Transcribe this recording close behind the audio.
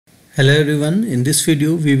Hello everyone, in this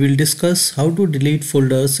video we will discuss how to delete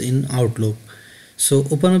folders in Outlook. So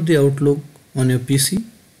open up the Outlook on your PC.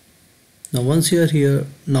 Now once you are here,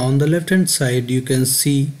 now on the left hand side you can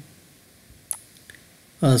see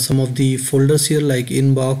some of the folders here like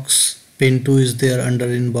inbox, pin 2 is there under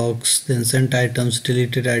inbox, then sent items,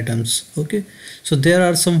 deleted items. Okay, so there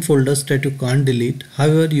are some folders that you can't delete.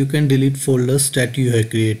 However, you can delete folders that you have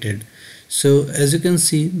created. So as you can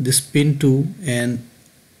see, this pin 2 and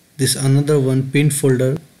this another one pinned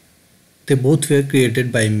folder, they both were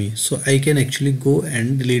created by me, so I can actually go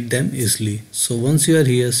and delete them easily. So once you are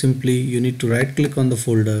here, simply you need to right click on the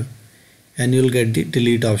folder and you'll get the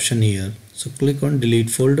delete option here. So click on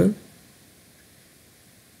delete folder,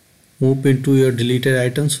 move into your deleted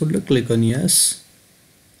items folder, click on yes.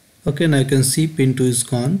 Okay, now you can see pin 2 is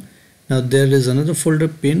gone. Now there is another folder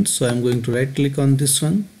pinned, so I'm going to right click on this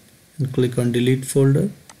one and click on delete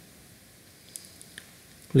folder,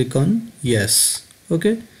 click on yes.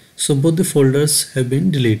 Okay, so both the folders have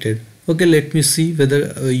been deleted. Okay, let me see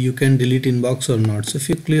whether you can delete inbox or not. So if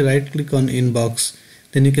you right click on inbox,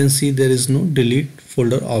 then you can see there is no delete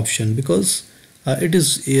folder option because it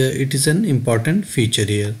is an important feature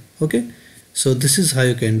here. Okay, so this is how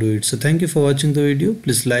you can do it. So thank you for watching the video.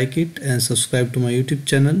 Please like it and subscribe to my YouTube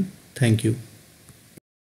channel. Thank you.